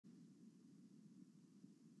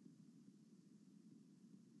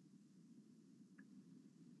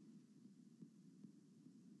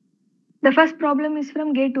The first problem is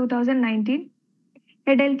from GATE 2019.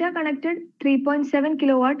 A delta connected 3.7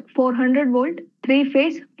 kilowatt 400 volt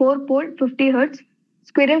 3-phase 4-pole 50 Hz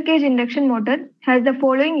squirrel cage induction motor has the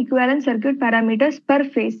following equivalent circuit parameters per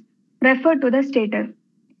phase referred to the stator.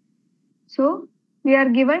 So we are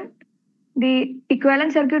given the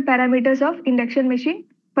equivalent circuit parameters of induction machine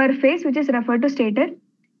per phase, which is referred to stator,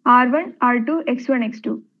 R1, R2, X1,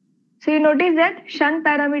 X2. So you notice that shunt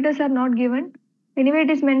parameters are not given. Anyway, it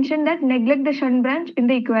is mentioned that neglect the shunt branch in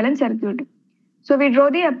the equivalent circuit. So we draw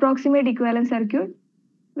the approximate equivalent circuit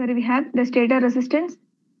where we have the stator resistance,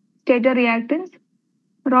 stator reactance,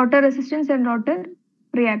 rotor resistance and rotor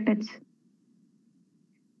reactance.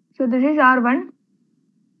 So this is R1,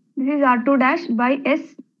 this is R2 dash by S,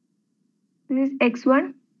 this is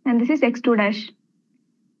X1 and this is X2 dash.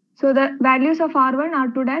 So the values of R1,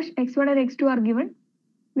 R2 dash, X1 and X2 are given.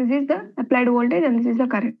 This is the applied voltage and this is the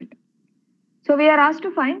current. So we are asked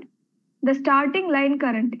to find the starting line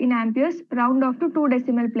current in amperes round off to 2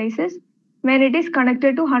 decimal places when it is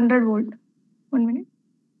connected to 100 volt. 1 minute.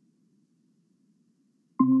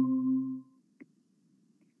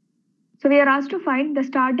 So we are asked to find the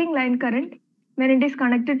starting line current when it is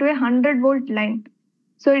connected to a 100 volt line.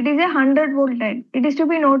 So it is a 100 volt line. It is to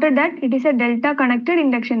be noted that it is a delta connected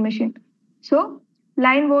induction machine. So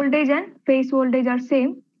line voltage and phase voltage are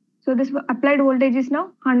same. So this applied voltage is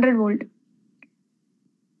now 100 volt.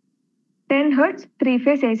 10 Hz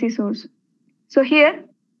 3-phase AC source. So here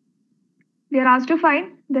we are asked to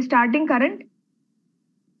find the starting current.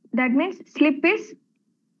 That means slip is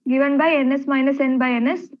given by Ns minus N by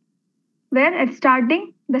Ns, where at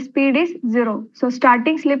starting the speed is 0. So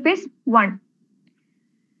starting slip is 1.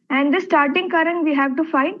 And the starting current we have to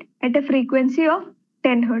find at a frequency of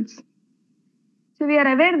 10 Hz. So we are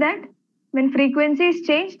aware that when frequency is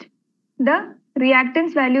changed, the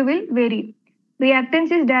reactance value will vary.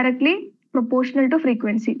 Reactance is directly proportional to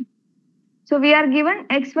frequency. So we are given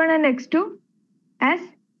X1 and X2 as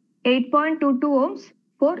 8.22 ohms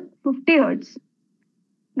for 50 Hz.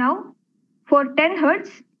 Now for 10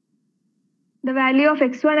 Hz, the value of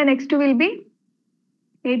X1 and X2 will be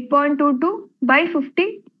 8.22 by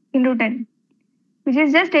 50 into 10, which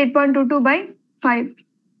is just 8.22 by 5,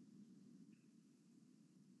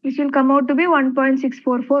 which will come out to be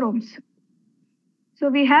 1.644 ohms. So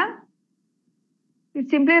we have it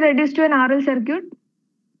simply reduced to an RL circuit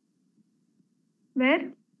where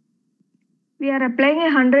we are applying a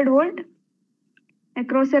 100 volt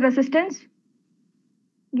across a resistance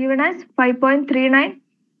given as 5.39,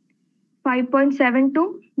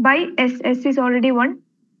 5.72 by S. S is already 1.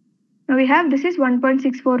 Now we have this is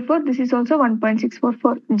 1.644, this is also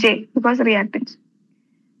 1.644 J because reactance.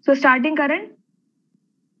 So starting current,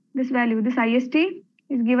 this value, this IST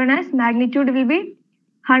is given as magnitude will be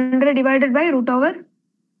 100 divided by root over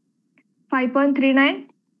 5.39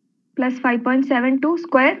 plus 5.72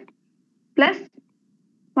 square plus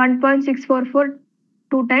 1.644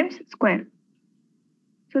 2 times square.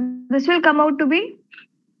 So this will come out to be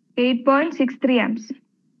 8.63 amps.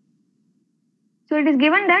 So it is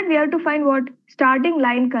given that we have to find what? Starting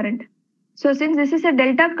line current. So since this is a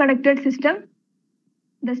delta connected system,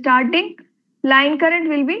 the starting line current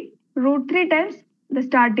will be root 3 times the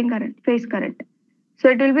starting current, phase current. So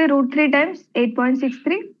it will be root 3 times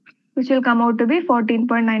 8.63, which will come out to be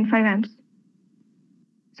 14.95 amps.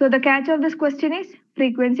 So the catch of this question is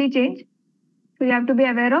frequency change. So you have to be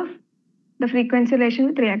aware of the frequency relation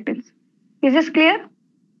with reactance. Is this clear?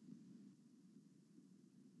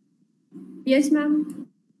 Yes, ma'am.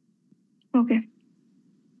 Okay.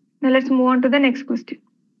 Now let's move on to the next question.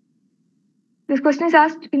 This question is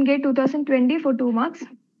asked in GATE 2020 for 2 marks.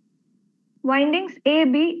 Windings A,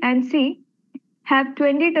 B and C have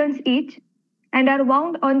 20 turns each and are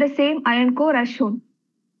wound on the same iron core as shown,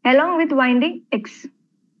 along with winding X,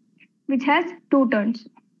 which has 2 turns.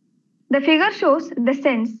 The figure shows the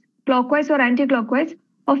sense, clockwise or anti-clockwise,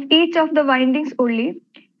 of each of the windings only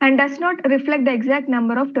and does not reflect the exact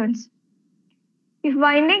number of turns. If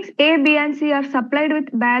windings A, B and C are supplied with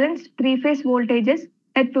balanced 3-phase voltages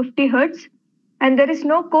at 50 Hz and there is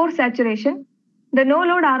no core saturation, the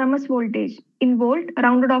no-load RMS voltage in volt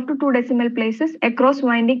rounded off to 2 decimal places across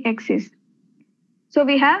winding X is. So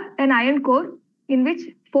we have an iron core in which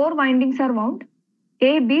 4 windings are wound,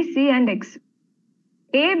 A, B, C and X.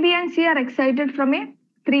 A, B and C are excited from a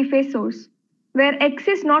 3-phase source where X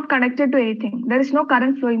is not connected to anything. There is no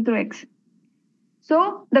current flowing through X.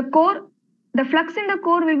 So the flux in the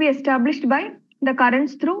core will be established by the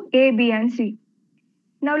currents through A, B and C.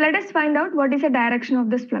 Now let us find out what is the direction of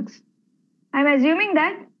this flux. I am assuming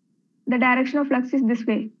that the direction of flux is this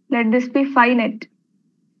way. Let this be phi net.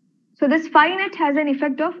 So this phi net has an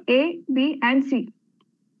effect of A, B and C.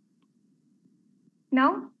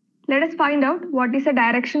 Now let us find out what is the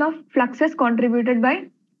direction of fluxes contributed by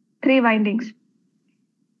 3 windings.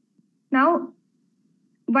 Now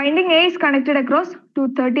winding A is connected across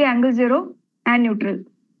 230 angle 0 and neutral.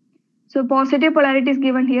 So positive polarity is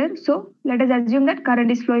given here. So let us assume that current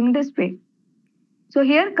is flowing this way. So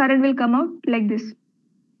here current will come out like this.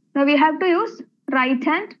 Now we have to use right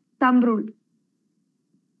hand thumb rule.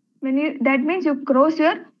 That means you cross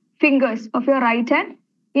your fingers of your right hand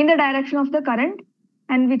in the direction of the current,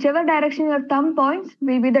 and whichever direction your thumb points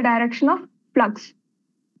will be the direction of flux.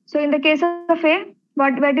 So in the case of A,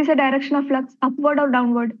 what is the direction of flux? Upward or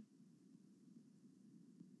downward?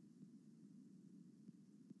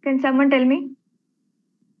 Can someone tell me?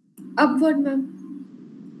 Upward, ma'am.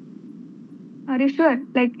 Are you sure?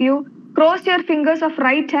 Like you cross your fingers of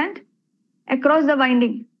right hand across the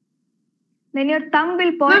winding. Then your thumb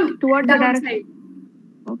will point toward the direction.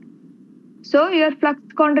 Okay. So your flux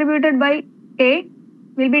contributed by A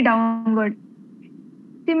will be downward.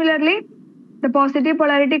 Similarly, the positive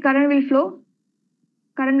polarity current will flow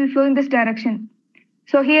in this direction.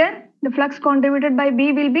 So here the flux contributed by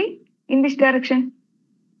B will be in this direction.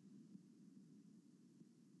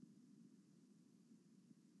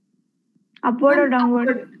 Upward or downward?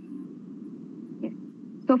 Upward. Yes.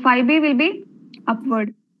 So phi B will be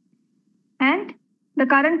upward. And the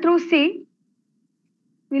current through C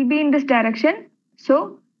will be in this direction.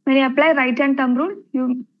 So when you apply right hand thumb rule,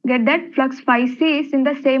 you get that flux phi C is in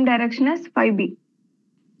the same direction as phi B.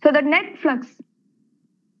 So the net flux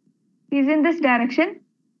is in this direction.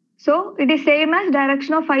 So it is same as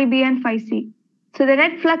direction of phi B and phi C. So the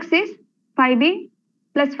net flux is phi B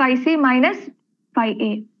plus phi C minus phi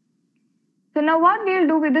A. So now what we will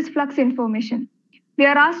do with this flux information? We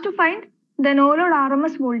are asked to find the no load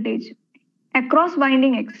RMS voltage across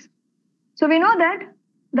winding X. So we know that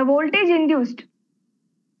the voltage induced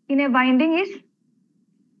in a winding is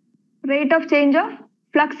rate of change of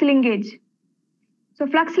flux linkage. So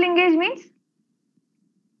flux linkage means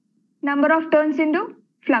number of turns into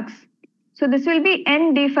flux. So this will be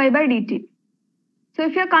N d phi by dt. So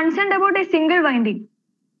if you are concerned about a single winding,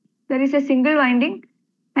 there is a single winding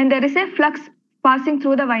and there is a flux passing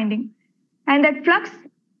through the winding. And that flux,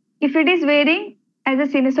 if it is varying as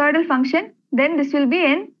a sinusoidal function, then this will be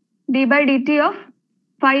N d by dt of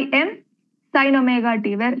phi m sin omega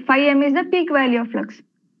t, where phi m is the peak value of flux.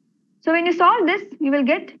 So when you solve this, you will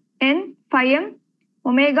get N phi m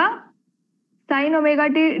omega sin omega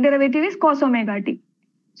t derivative is cos omega t.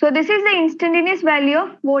 So this is the instantaneous value of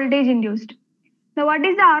voltage induced. Now what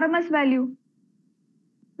is the RMS value?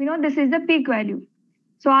 We know this is the peak value.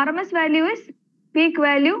 So RMS value is peak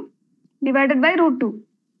value divided by root 2.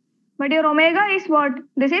 But your omega is what?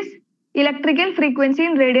 This is electrical frequency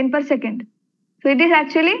in radian per second. So it is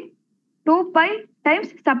actually 2 pi times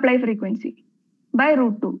supply frequency by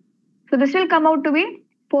root 2. So this will come out to be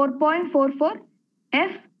 4.44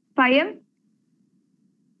 F phi m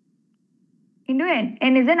into N.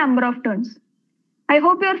 N is the number of turns. I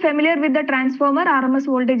hope you are familiar with the transformer RMS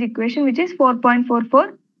voltage equation, which is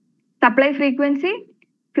 4.44 supply frequency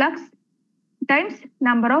flux times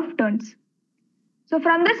number of turns. So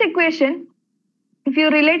from this equation, if you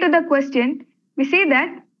relate to the question, we see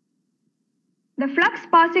that the flux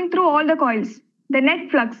passing through all the coils, the net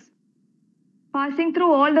flux passing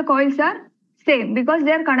through all the coils are same because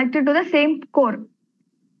they are connected to the same core.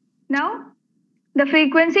 Now the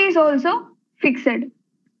frequency is also fixed.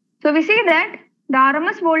 So we see that the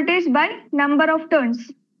RMS voltage by number of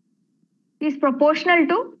turns is proportional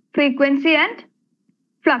to frequency and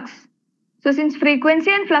flux. So since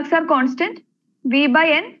frequency and flux are constant, V by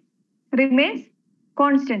N remains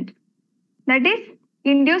constant. That is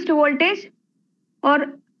induced voltage or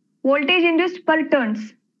voltage induced per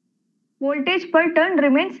turns. Voltage per turn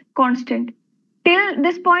remains constant. Till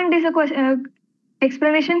this point is a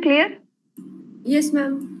explanation clear? Yes,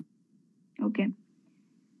 ma'am. Okay.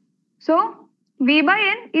 So V by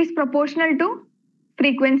N is proportional to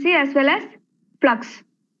frequency as well as flux.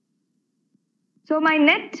 So my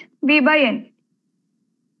net V by N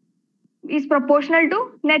is proportional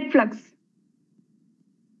to net flux.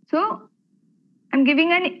 So I'm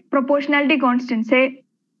giving a proportionality constant, say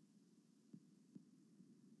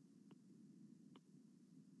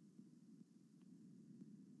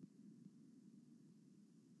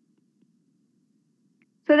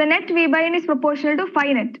so the net V by N is proportional to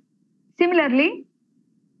phi net. Similarly,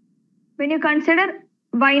 when you consider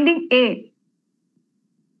winding A,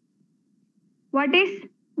 what is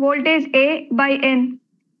voltage A by N?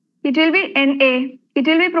 It will be NA. It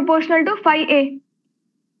will be proportional to phi A,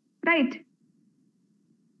 right?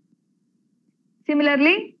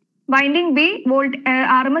 Similarly, winding B,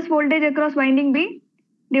 RMS voltage across winding B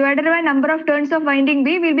divided by number of turns of winding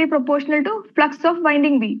B will be proportional to flux of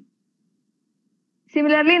winding B.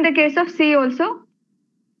 Similarly, in the case of C also,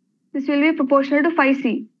 this will be proportional to phi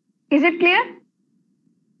C. Is it clear?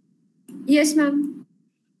 Yes, ma'am.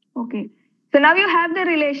 Okay. So now you have the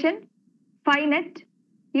relation phi net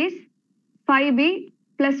is phi B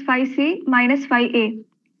plus phi C minus phi A.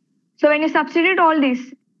 So when you substitute all this,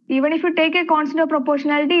 even if you take a constant of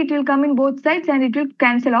proportionality, it will come in both sides and it will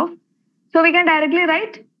cancel off. So we can directly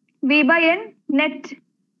write V by N net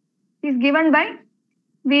is given by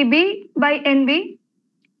VB by NB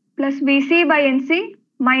plus VC by NC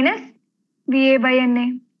minus VA by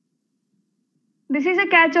NA. This is a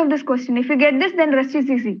catch of this question. If you get this, then rest is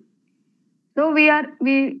easy. So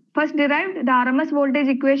we first derived the RMS voltage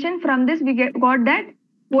equation. From this we got that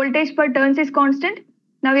voltage per turns is constant.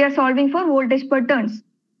 Now we are solving for voltage per turns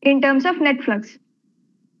in terms of net flux.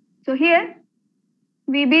 So here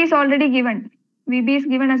VB is already given. VB is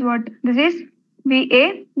given as what? This is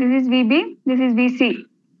VA, this is VB, this is VC.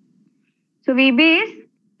 So VB is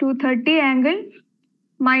 230 angle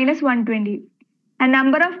minus 120. And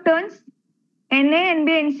number of turns NA, NB,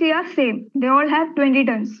 NC are same. They all have 20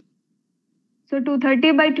 turns. So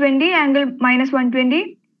 230 by 20 angle minus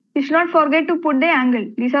 120. You should not forget to put the angle.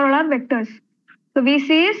 These are all our vectors. So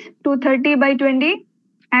VC is 230 by 20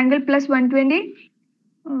 angle plus 120.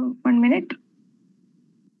 1 minute.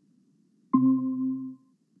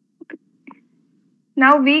 Okay.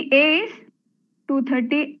 Now VA is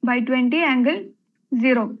 230 by 20 angle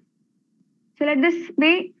 0. So let this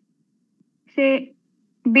be, say,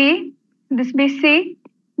 B, this be C,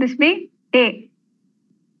 this be A.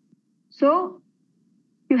 So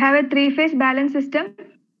you have a three-phase balance system.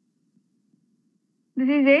 This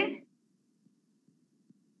is A.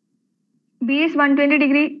 B is 120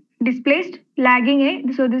 degree displaced, lagging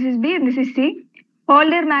A. So this is B and this is C. All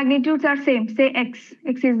their magnitudes are same. Say X.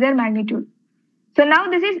 X is their magnitude. So now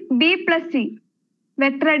this is B plus C.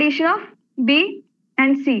 Vector addition of B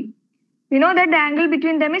and C. We know that the angle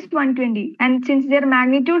between them is 120. And since their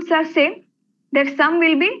magnitudes are same, their sum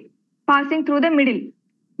will be passing through the middle.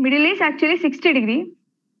 Middle is actually 60 degree,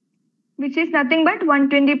 which is nothing but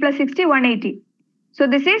 120 plus 60, 180. So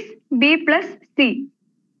this is B plus C.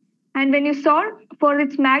 And when you solve for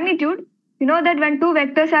its magnitude, you know that when two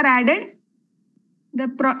vectors are added, the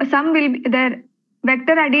sum will be, the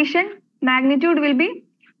vector addition magnitude will be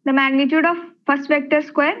the magnitude of first vector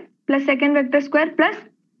square plus second vector square plus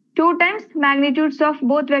 2 times magnitudes of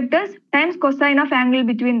both vectors times cosine of angle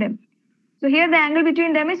between them. So here the angle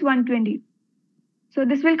between them is 120. So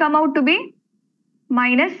this will come out to be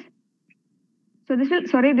minus. So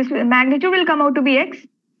magnitude will come out to be X.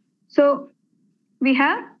 So we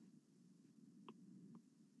have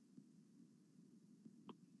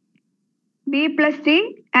B plus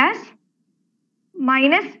C as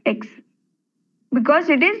minus X because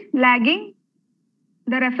it is lagging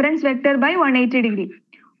the reference vector by 180 degree,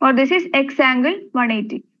 or this is X angle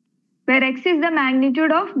 180, where X is the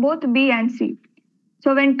magnitude of both B and C.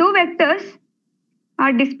 So when two vectors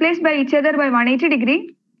are displaced by each other by 180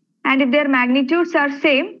 degree, and if their magnitudes are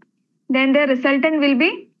same, then the resultant will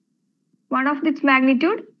be one of its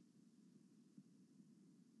magnitude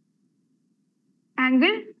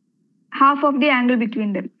angle half of the angle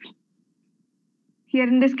between them. Here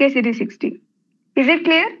in this case it is 60. Is it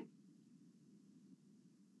clear?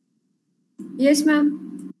 Yes,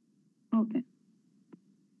 ma'am. Okay.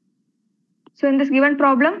 So in this given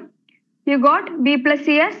problem, you got B plus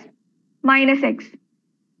C as minus X.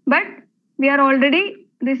 But we are already,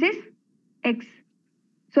 this is X.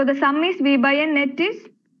 So the sum is V by N net is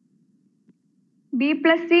B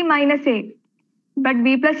plus C minus A. But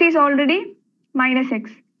B plus C is already minus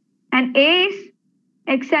X. And A is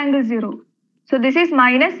X angle 0. So this is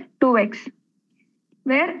minus 2X.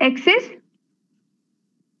 Where X is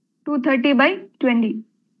 230 by 20.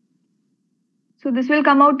 So this will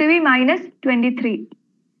come out to be minus 23.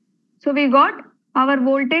 So we got our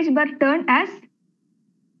voltage per turn as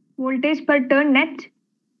voltage per turn net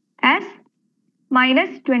as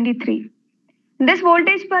minus 23. This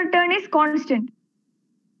voltage per turn is constant.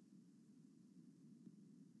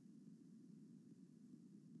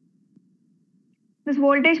 This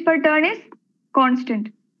voltage per turn is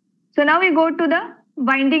constant. So now we go to the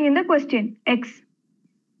winding in the question, X.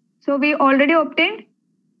 So we already obtained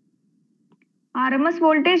RMS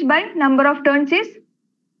voltage by number of turns is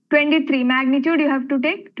 23. Magnitude you have to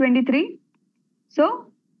take 23.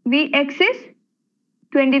 So Vx is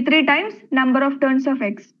 23 times number of turns of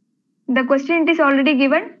X. The question it is already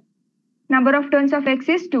given. Number of turns of X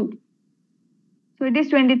is 2. So it is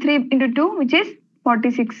 23 into 2, which is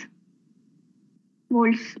 46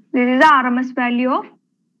 volts. This is the RMS value of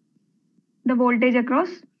the voltage across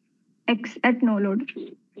X at no load.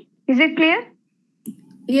 Is it clear?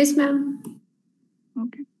 Yes, ma'am.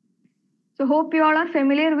 Okay. So hope you all are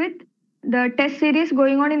familiar with the test series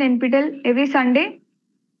going on in NPTEL every Sunday.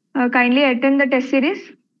 Kindly attend the test series.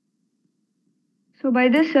 So by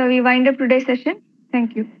this, we wind up today's session.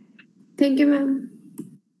 Thank you. Thank you, ma'am.